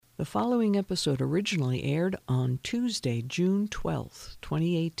The following episode originally aired on Tuesday, June 12th,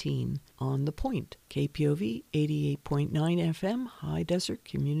 2018, on The Point, KPOV 88.9 FM, High Desert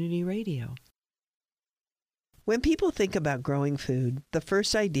Community Radio. When people think about growing food, the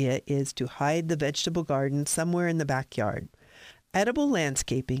first idea is to hide the vegetable garden somewhere in the backyard. Edible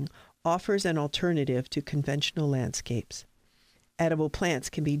landscaping offers an alternative to conventional landscapes. Edible plants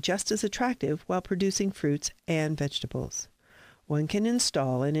can be just as attractive while producing fruits and vegetables. One can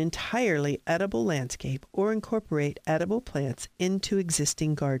install an entirely edible landscape or incorporate edible plants into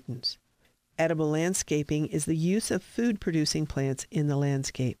existing gardens. Edible landscaping is the use of food-producing plants in the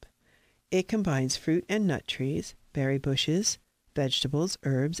landscape. It combines fruit and nut trees, berry bushes, vegetables,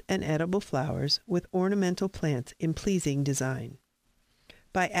 herbs, and edible flowers with ornamental plants in pleasing design.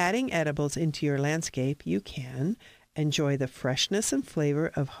 By adding edibles into your landscape, you can enjoy the freshness and flavor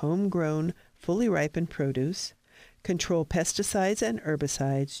of homegrown, fully ripened produce, control pesticides and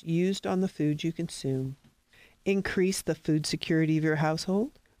herbicides used on the food you consume, increase the food security of your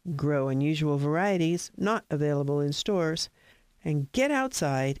household, grow unusual varieties not available in stores, and get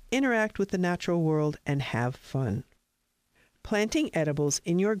outside, interact with the natural world, and have fun. Planting edibles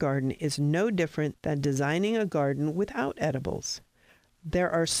in your garden is no different than designing a garden without edibles.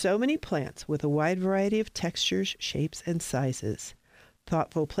 There are so many plants with a wide variety of textures, shapes, and sizes.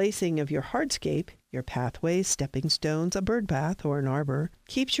 Thoughtful placing of your hardscape, your pathways, stepping stones, a bird bath, or an arbor,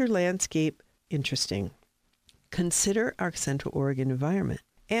 keeps your landscape interesting. Consider our Central Oregon environment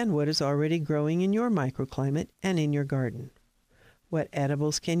and what is already growing in your microclimate and in your garden. What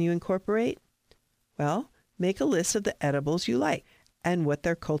edibles can you incorporate? Well, make a list of the edibles you like and what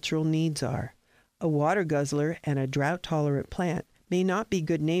their cultural needs are. A water guzzler and a drought-tolerant plant may not be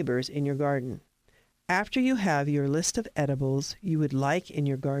good neighbors in your garden. After you have your list of edibles you would like in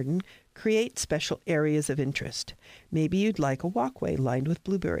your garden, create special areas of interest. Maybe you'd like a walkway lined with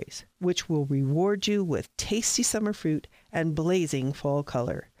blueberries, which will reward you with tasty summer fruit and blazing fall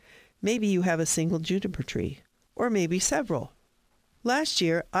color. Maybe you have a single juniper tree, or maybe several. Last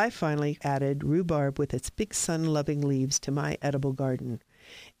year, I finally added rhubarb with its big sun-loving leaves to my edible garden.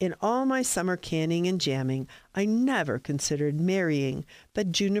 In all my summer canning and jamming, I never considered marrying the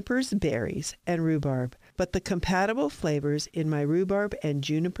juniper's berries and rhubarb, but the compatible flavors in my rhubarb and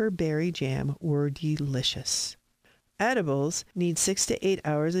juniper berry jam were delicious. Edibles need 6 to 8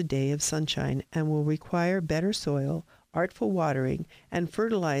 hours a day of sunshine and will require better soil, artful watering, and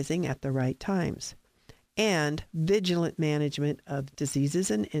fertilizing at the right times, and vigilant management of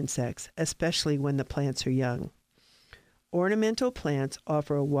diseases and insects, especially when the plants are young. Ornamental plants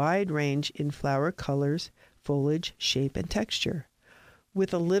offer a wide range in flower colors, foliage, shape, and texture.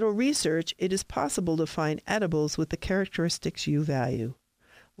 With a little research, it is possible to find edibles with the characteristics you value.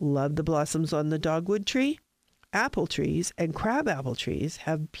 Love the blossoms on the dogwood tree? Apple trees and crabapple trees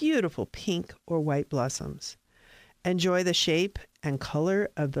have beautiful pink or white blossoms. Enjoy the shape and color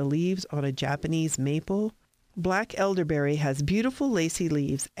of the leaves on a Japanese maple? Black elderberry has beautiful lacy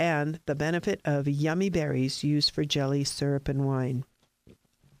leaves and the benefit of yummy berries used for jelly, syrup, and wine.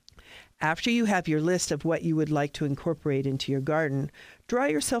 After you have your list of what you would like to incorporate into your garden, draw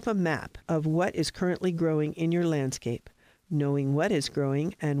yourself a map of what is currently growing in your landscape. Knowing what is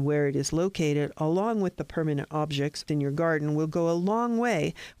growing and where it is located, along with the permanent objects in your garden, will go a long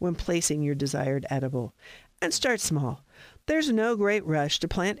way when placing your desired edible. And start small. There's no great rush to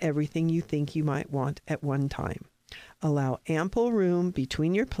plant everything you think you might want at one time. Allow ample room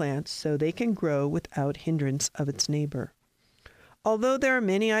between your plants so they can grow without hindrance of its neighbor. Although there are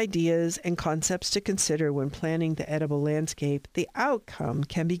many ideas and concepts to consider when planning the edible landscape, the outcome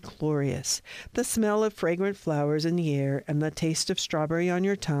can be glorious. The smell of fragrant flowers in the air and the taste of strawberry on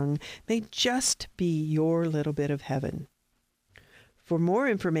your tongue may just be your little bit of heaven. For more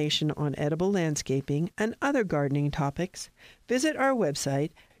information on edible landscaping and other gardening topics, visit our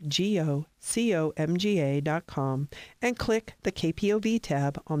website, gocomga.com, and click the KPOV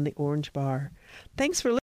tab on the orange bar. Thanks for listening.